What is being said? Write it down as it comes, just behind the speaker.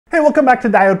Hey, welcome back to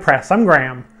Diode Press. I'm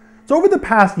Graham. So over the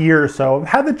past year or so, I've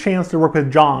had the chance to work with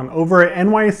John over at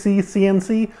NYC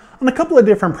CNC on a couple of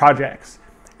different projects.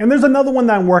 And there's another one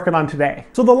that I'm working on today.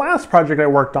 So the last project I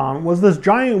worked on was this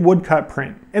giant woodcut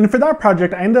print. And for that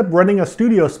project, I ended up renting a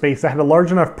studio space that had a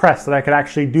large enough press that I could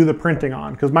actually do the printing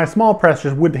on, because my small press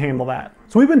just wouldn't handle that.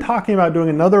 So we've been talking about doing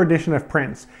another edition of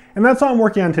prints, and that's what I'm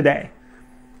working on today.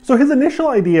 So his initial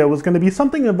idea was going to be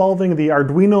something involving the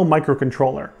Arduino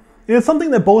microcontroller. And it's something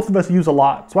that both of us use a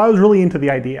lot, so I was really into the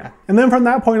idea. And then from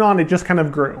that point on, it just kind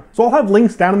of grew. So I'll have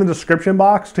links down in the description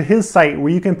box to his site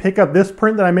where you can pick up this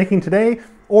print that I'm making today,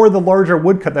 or the larger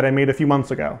woodcut that I made a few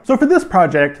months ago. So for this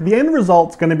project, the end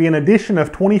result's going to be an addition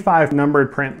of 25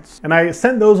 numbered prints, and I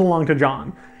sent those along to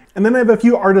John. And then I have a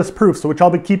few artist proofs, which I'll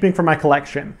be keeping for my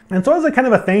collection. And so as a kind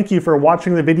of a thank you for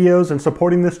watching the videos and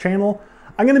supporting this channel,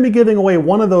 I'm going to be giving away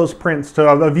one of those prints to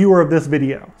a viewer of this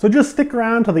video. So just stick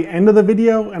around till the end of the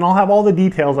video and I'll have all the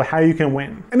details of how you can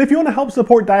win. And if you want to help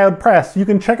support Diode Press, you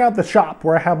can check out the shop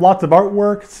where I have lots of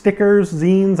artwork, stickers,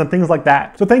 zines, and things like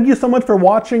that. So thank you so much for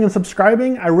watching and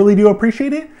subscribing. I really do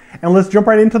appreciate it. And let's jump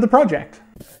right into the project.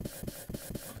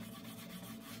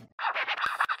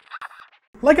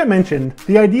 Like I mentioned,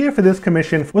 the idea for this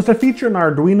commission was to feature an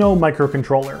Arduino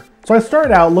microcontroller. So I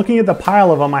started out looking at the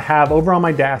pile of them I have over on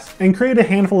my desk and create a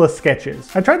handful of sketches.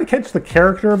 I tried to catch the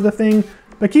character of the thing,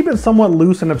 but keep it somewhat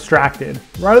loose and abstracted,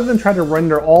 rather than try to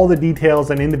render all the details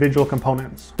and individual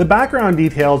components. The background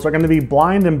details are going to be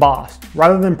blind embossed,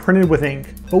 rather than printed with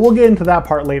ink, but we'll get into that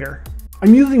part later.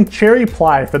 I'm using cherry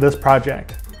ply for this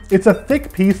project. It's a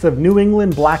thick piece of New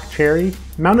England black cherry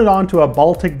mounted onto a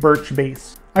Baltic birch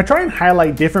base. I try and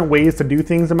highlight different ways to do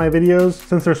things in my videos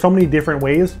since there's so many different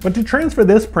ways, but to transfer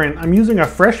this print, I'm using a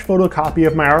fresh photocopy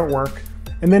of my artwork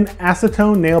and then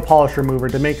acetone nail polish remover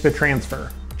to make the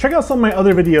transfer. Check out some of my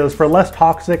other videos for less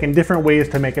toxic and different ways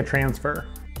to make a transfer.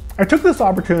 I took this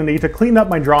opportunity to clean up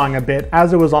my drawing a bit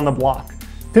as it was on the block,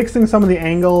 fixing some of the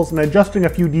angles and adjusting a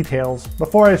few details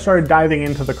before I started diving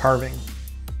into the carving.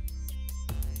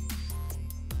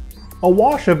 A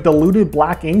wash of diluted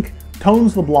black ink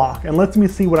tones the block and lets me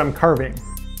see what I'm carving.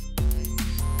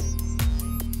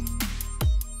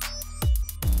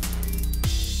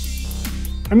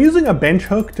 I'm using a bench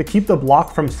hook to keep the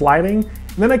block from sliding,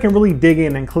 and then I can really dig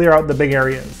in and clear out the big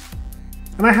areas.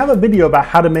 And I have a video about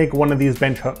how to make one of these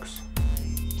bench hooks.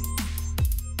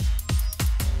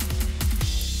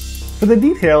 For the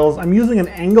details, I'm using an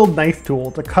angled knife tool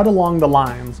to cut along the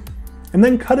lines, and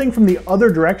then cutting from the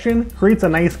other direction creates a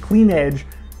nice clean edge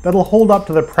that'll hold up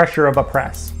to the pressure of a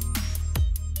press.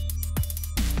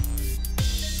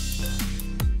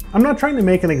 I'm not trying to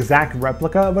make an exact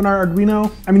replica of an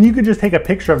Arduino. I mean, you could just take a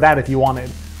picture of that if you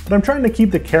wanted, but I'm trying to keep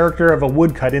the character of a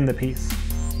woodcut in the piece.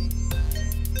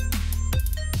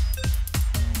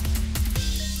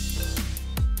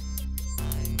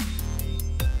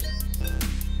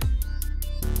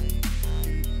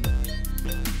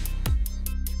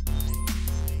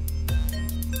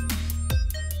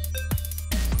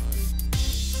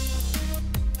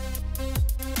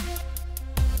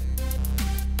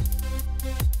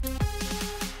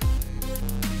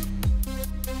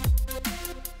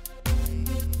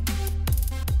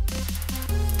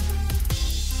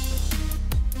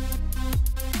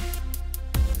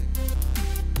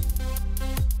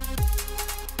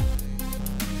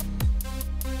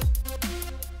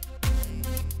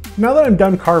 Now that I'm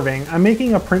done carving, I'm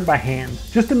making a print by hand,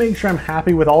 just to make sure I'm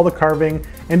happy with all the carving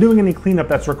and doing any cleanup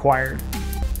that's required.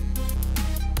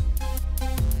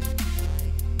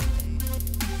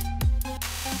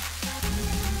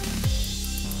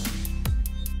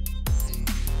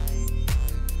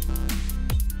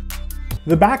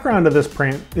 The background of this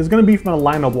print is going to be from a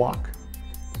lino block.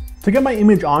 To get my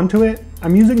image onto it,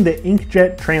 I'm using the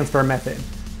inkjet transfer method.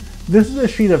 This is a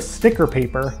sheet of sticker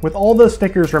paper with all the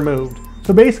stickers removed.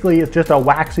 So basically it's just a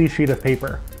waxy sheet of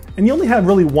paper. And you only have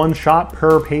really one shot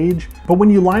per page, but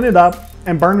when you line it up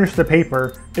and burnish the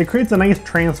paper, it creates a nice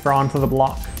transfer onto the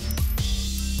block.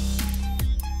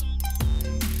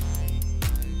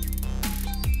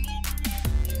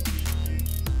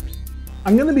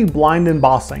 I'm going to be blind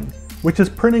embossing, which is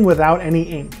printing without any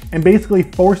ink, and basically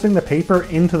forcing the paper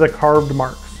into the carved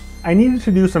marks. I needed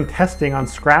to do some testing on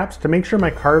scraps to make sure my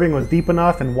carving was deep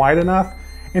enough and wide enough,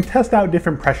 and test out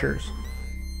different pressures.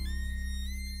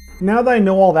 Now that I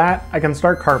know all that, I can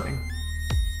start carving.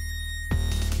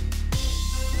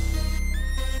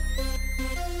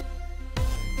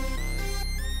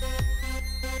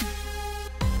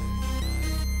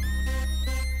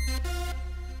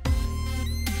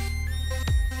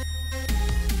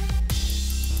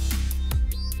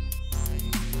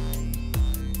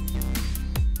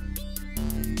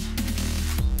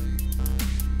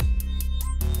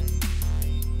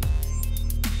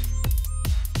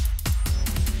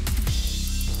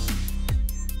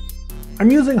 I'm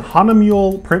using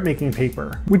Hahnemühle printmaking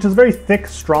paper, which is very thick,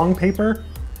 strong paper,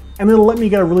 and it'll let me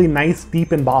get a really nice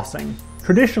deep embossing.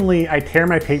 Traditionally, I tear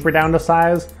my paper down to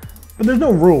size, but there's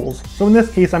no rules, so in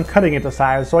this case I'm cutting it to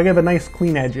size so I get the nice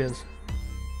clean edges.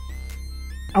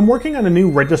 I'm working on a new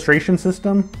registration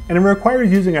system, and it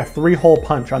requires using a 3-hole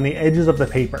punch on the edges of the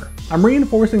paper. I'm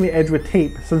reinforcing the edge with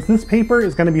tape since this paper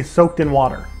is going to be soaked in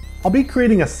water. I'll be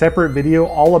creating a separate video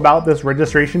all about this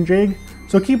registration jig,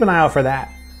 so keep an eye out for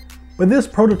that. But this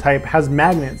prototype has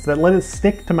magnets that let it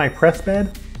stick to my press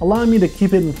bed, allowing me to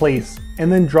keep it in place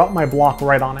and then drop my block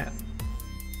right on it.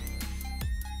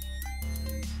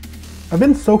 I've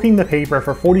been soaking the paper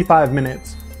for 45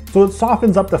 minutes, so it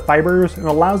softens up the fibers and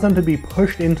allows them to be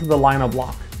pushed into the lino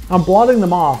block. I'm blotting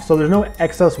them off so there's no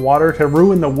excess water to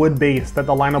ruin the wood base that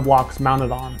the lino block's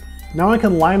mounted on. Now I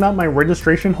can line up my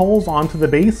registration holes onto the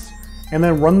base and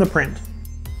then run the print.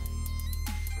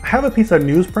 I have a piece of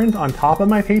newsprint on top of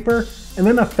my paper and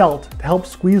then a felt to help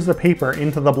squeeze the paper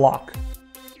into the block.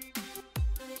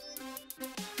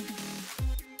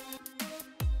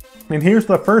 And here's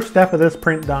the first step of this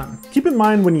print done. Keep in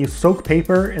mind when you soak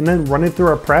paper and then run it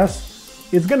through a press,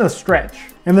 it's gonna stretch.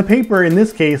 And the paper in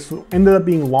this case ended up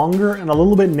being longer and a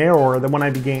little bit narrower than when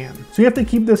I began. So you have to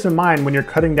keep this in mind when you're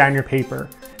cutting down your paper,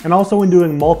 and also when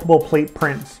doing multiple plate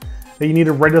prints, that you need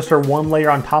to register one layer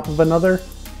on top of another.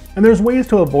 And there's ways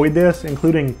to avoid this,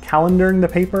 including calendaring the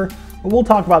paper, but we'll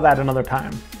talk about that another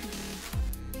time.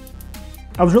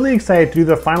 I was really excited to do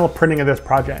the final printing of this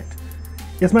project.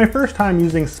 It's my first time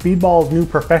using Speedball's new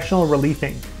professional relief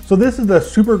ink. So this is the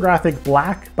Super Graphic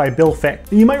Black by Bill Fick.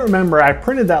 You might remember I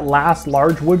printed that last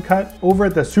large woodcut over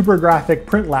at the Super Graphic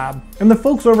Print Lab. And the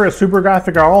folks over at Super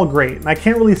Graphic are all great, and I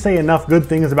can't really say enough good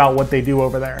things about what they do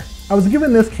over there. I was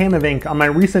given this can of ink on my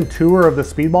recent tour of the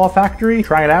Speedball factory,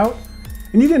 try it out.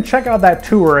 And you can check out that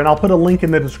tour, and I'll put a link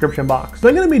in the description box. So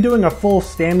I'm going to be doing a full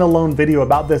standalone video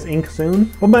about this ink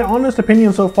soon, but my honest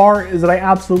opinion so far is that I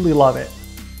absolutely love it.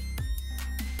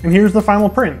 And here's the final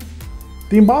print.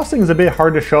 The embossing is a bit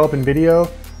hard to show up in video,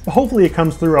 but hopefully it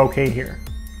comes through okay here.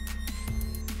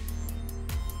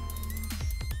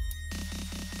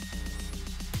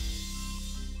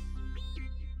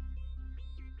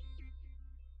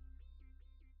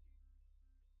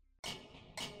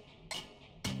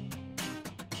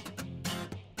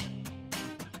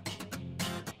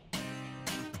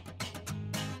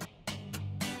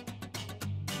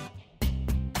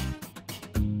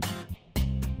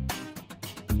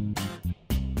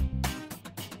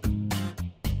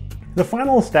 The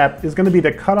final step is going to be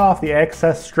to cut off the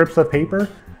excess strips of paper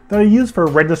that I use for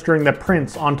registering the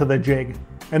prints onto the jig,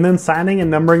 and then signing and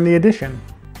numbering the edition.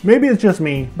 Maybe it's just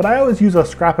me, but I always use a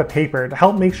scrap of paper to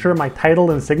help make sure my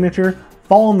title and signature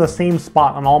fall in the same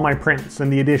spot on all my prints in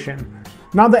the edition.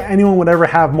 Not that anyone would ever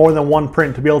have more than one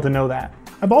print to be able to know that.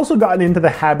 I've also gotten into the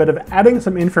habit of adding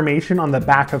some information on the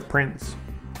back of prints.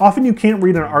 Often you can't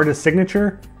read an artist's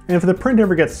signature, and if the print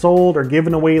ever gets sold or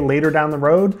given away later down the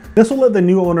road, this will let the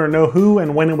new owner know who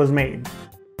and when it was made.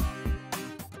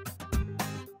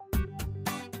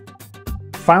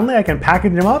 Finally, I can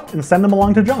package them up and send them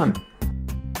along to John.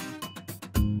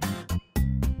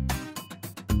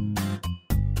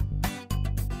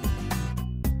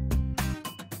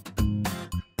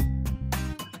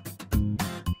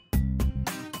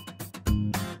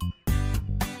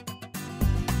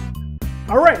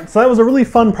 Alright, so that was a really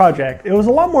fun project. It was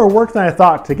a lot more work than I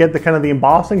thought to get the kind of the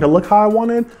embossing to look how I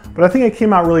wanted, but I think it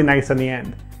came out really nice in the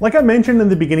end. Like I mentioned in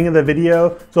the beginning of the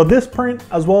video, so this print,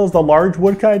 as well as the large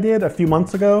woodcut I did a few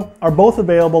months ago, are both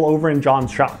available over in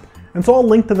John's shop. And so I'll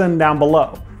link to them down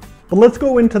below. But let's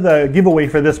go into the giveaway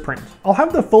for this print. I'll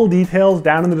have the full details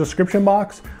down in the description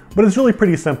box, but it's really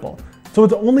pretty simple. So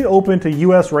it's only open to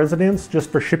US residents just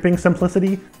for shipping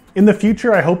simplicity. In the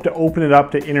future, I hope to open it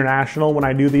up to international when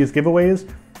I do these giveaways,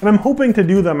 and I'm hoping to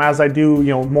do them as I do,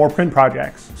 more print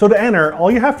projects. So to enter,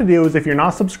 all you have to do is, if you're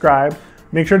not subscribed,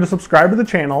 make sure to subscribe to the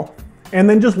channel, and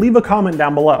then just leave a comment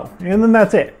down below, and then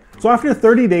that's it. So after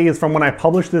 30 days from when I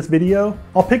publish this video,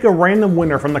 I'll pick a random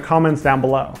winner from the comments down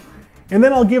below. And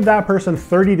then I'll give that person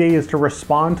 30 days to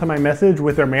respond to my message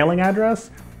with their mailing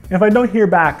address. If I don't hear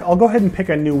back, I'll go ahead and pick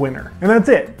a new winner. And that's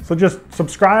it. So just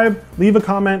subscribe, leave a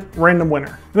comment, random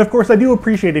winner. And of course, I do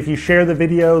appreciate if you share the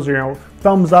videos or,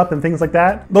 thumbs up and things like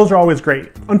that. Those are always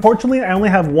great. Unfortunately, I only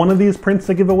have one of these prints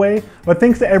to give away, but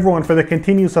thanks to everyone for the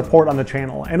continued support on the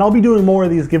channel. And I'll be doing more of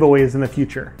these giveaways in the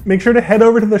future. Make sure to head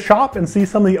over to the shop and see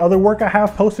some of the other work I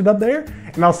have posted up there,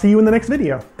 and I'll see you in the next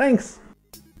video. Thanks.